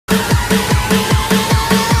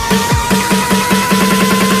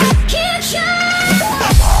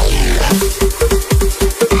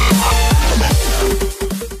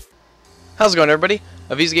How's it going, everybody?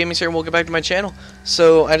 Aviz Gaming here, and welcome back to my channel.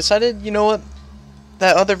 So I decided, you know what,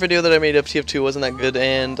 that other video that I made of TF2 wasn't that good,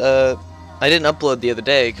 and I didn't upload the other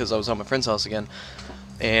day because I was at my friend's house again,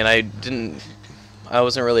 and I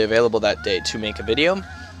wasn't really available that day to make a video.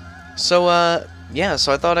 So yeah,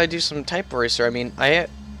 so I thought I'd do some TypeRacer. I mean, I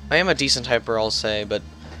am a decent typer, I'll say, but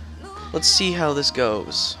let's see how this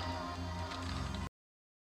goes.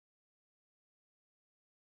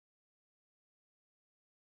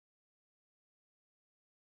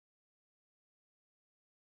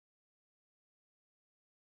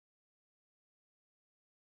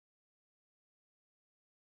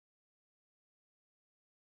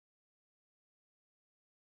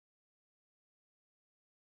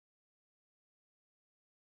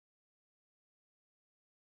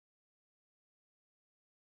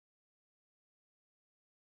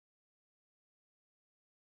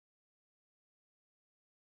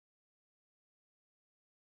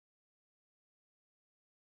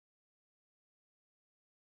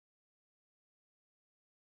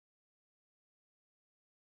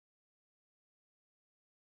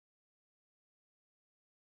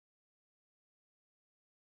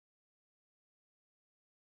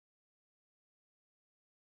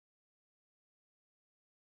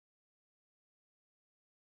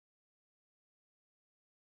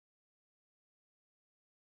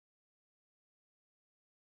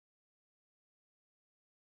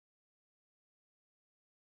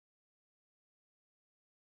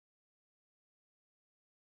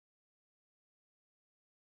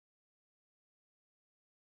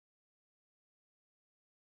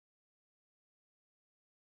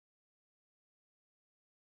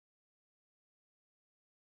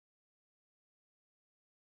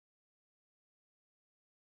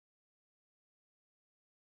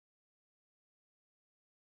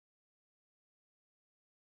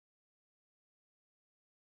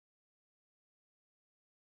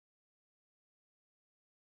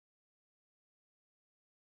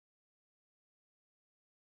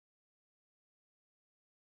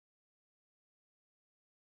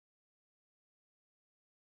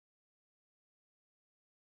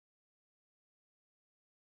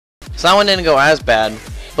 So that one didn't go as bad,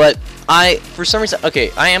 but for some reason, okay,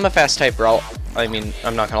 I am a fast typer. I mean,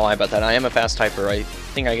 I'm not gonna lie about that. I am a fast typer. I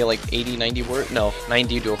think I get like 80, 90 words. No,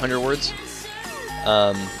 90 to 100 words.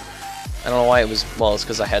 I don't know why it was. Well, it's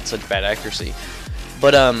because I had such bad accuracy.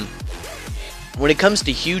 But when it comes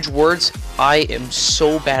to huge words, I am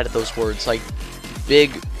so bad at those words. Like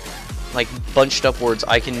big, like bunched up words,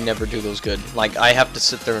 I can never do those good. Like I have to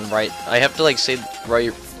sit there and write. I have to like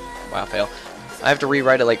write. Wow, fail. I have to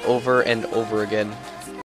rewrite it like over and over again.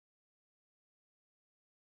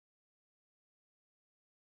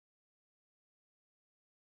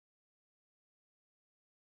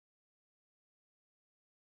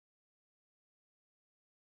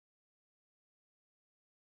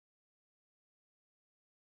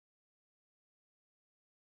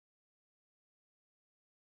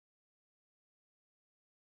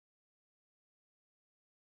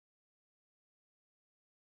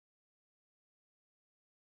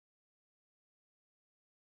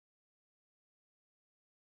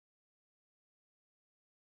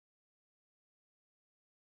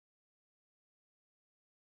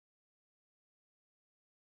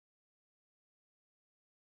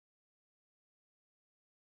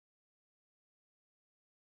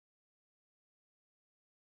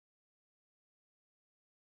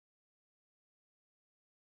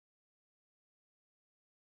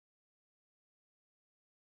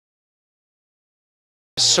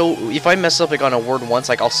 So if I mess up like on a word once,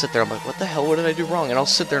 like I'll sit there, I'm like, what the hell, what did I do wrong? And I'll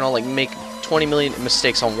sit there and I'll like make 20 million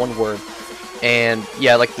mistakes on one word. And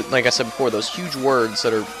yeah, like I said before, those huge words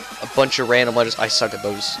that are a bunch of random letters, I suck at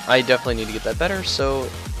those. I definitely need to get that better, so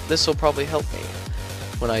this will probably help me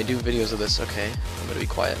when I do videos of this. Okay, I'm gonna be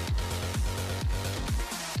quiet.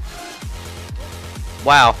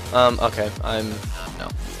 Wow, okay, no.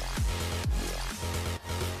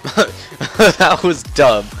 That was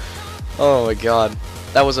dumb. Oh my god.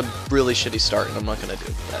 That was a really shitty start, and I'm not gonna do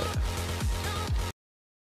that.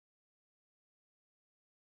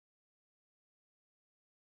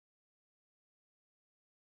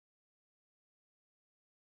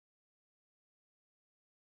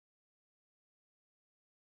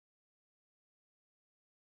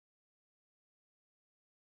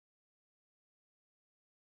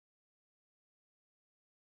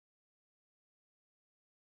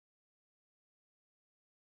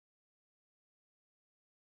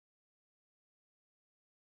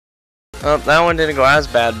 That one didn't go as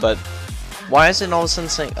bad, but why is it all of a sudden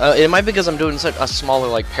saying... it might be because I'm doing such a smaller,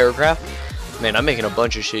 like, paragraph. Man, I'm making a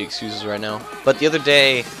bunch of shitty excuses right now. But the other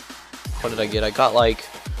day, What did I get? I got like,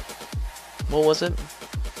 what was it?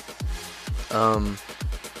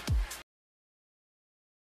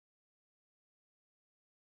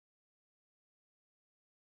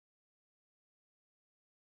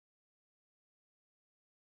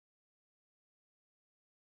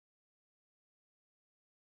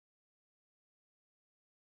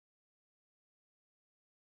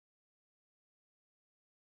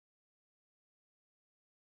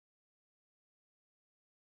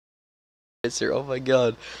 Oh my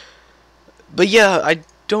god. But yeah, I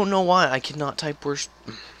don't know why I cannot type words.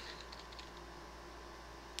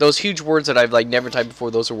 Those huge words that I've like never typed before,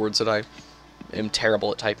 those are words that I am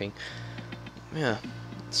terrible at typing. Yeah,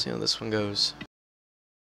 let's see how this one goes.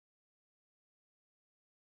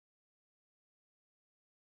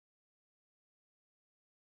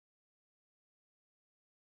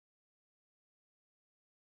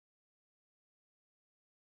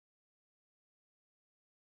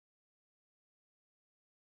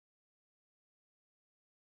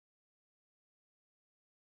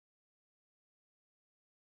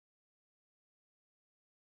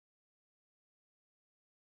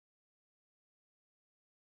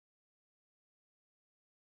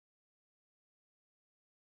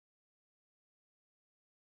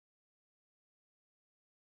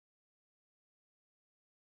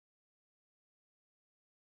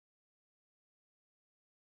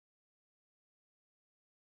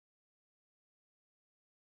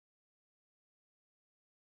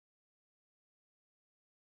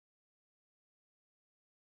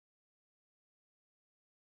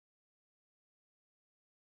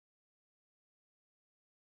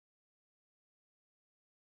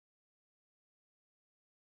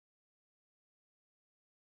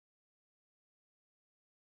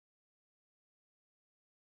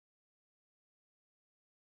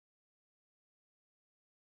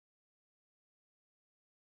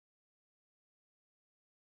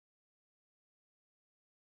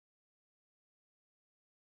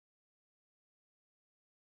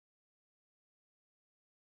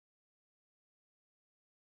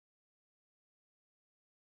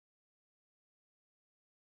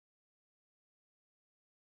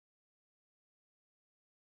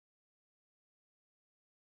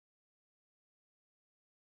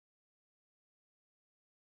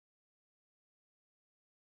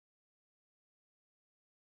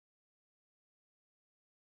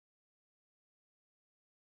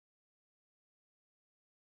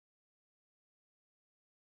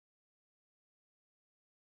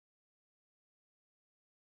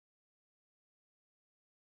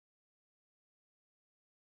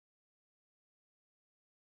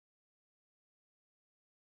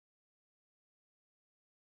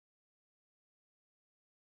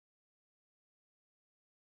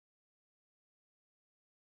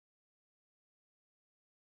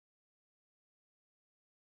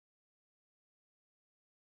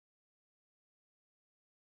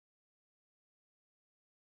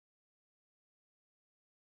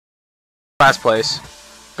 Last place.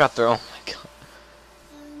 Got there. Oh my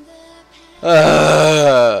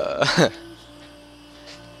god.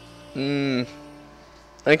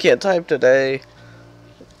 I can't type today.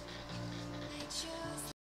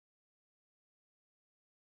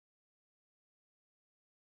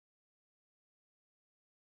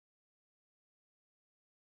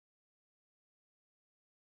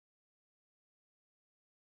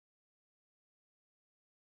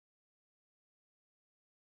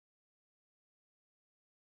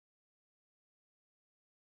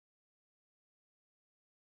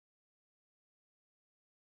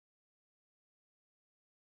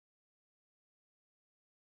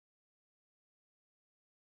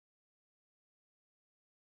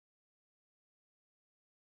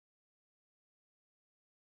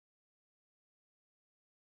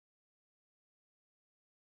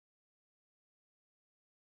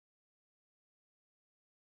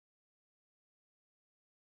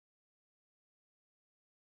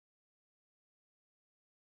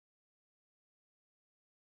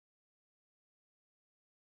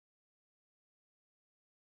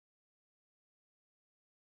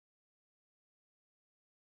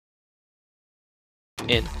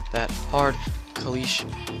 In that hard Kalish.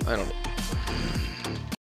 I don't know.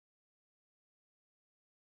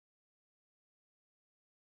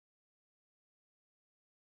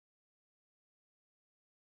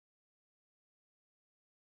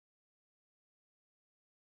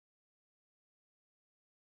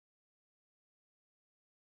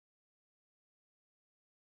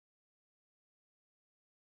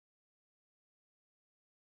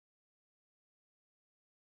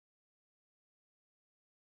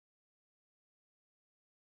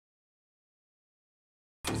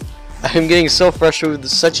 I'm getting so frustrated with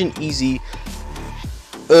such an easy.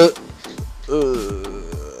 God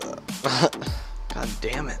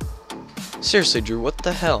damn it. Seriously, Drew, what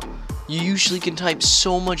the hell? You usually can type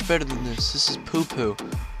so much better than this. This is poo-poo.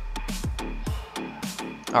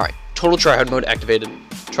 Alright, total tryhard mode activated.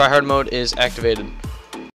 Tryhard mode is activated.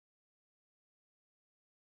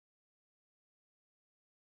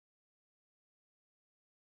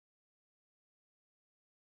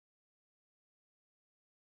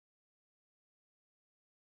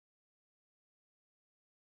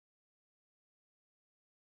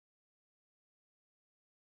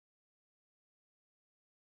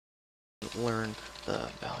 Learn the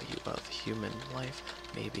value of human life.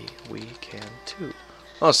 Maybe we can too.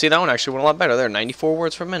 Oh, see, that one actually went a lot better there. 94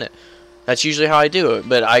 words per minute. That's usually how I do it,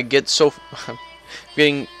 but I get so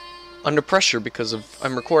getting under pressure because of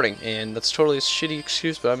I'm recording, and that's totally a shitty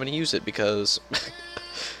excuse, but I'm gonna use it because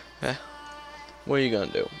what are you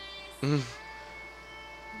gonna do?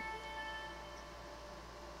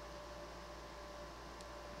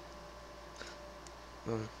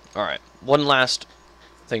 Alright, one last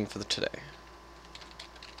thing for today.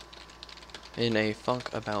 In a funk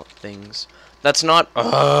about things. That's not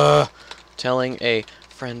telling a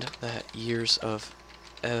friend that years of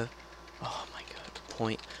oh my god,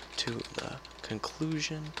 point to the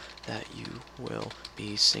conclusion that you will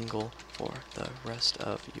be single for the rest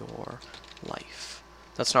of your life.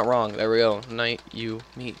 That's not wrong. There we go. Night you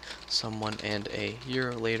meet someone and a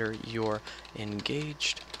year later you're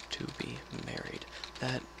engaged to be married.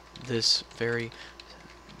 That this very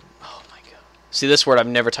see, this word I've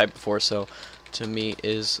never typed before, so to me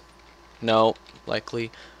is no likely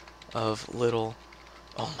of little,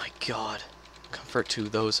 oh my god, comfort to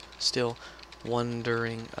those still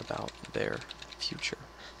wondering about their future.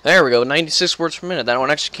 There we go, 96 words per minute. That one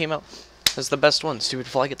actually came out as the best one. Stupid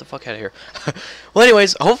fly, get the fuck out of here. Well,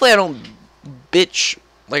 anyways, hopefully I don't bitch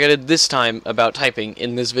like I did this time about typing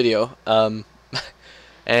in this video.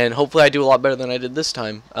 And hopefully I do a lot better than I did this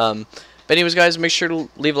time. But anyways, guys, make sure to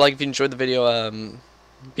leave a like if you enjoyed the video.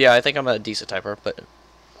 Yeah, I think I'm a decent typer, but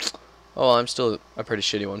oh, I'm still a pretty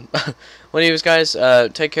shitty one. Well, anyways, guys,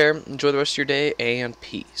 take care, enjoy the rest of your day, and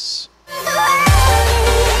peace.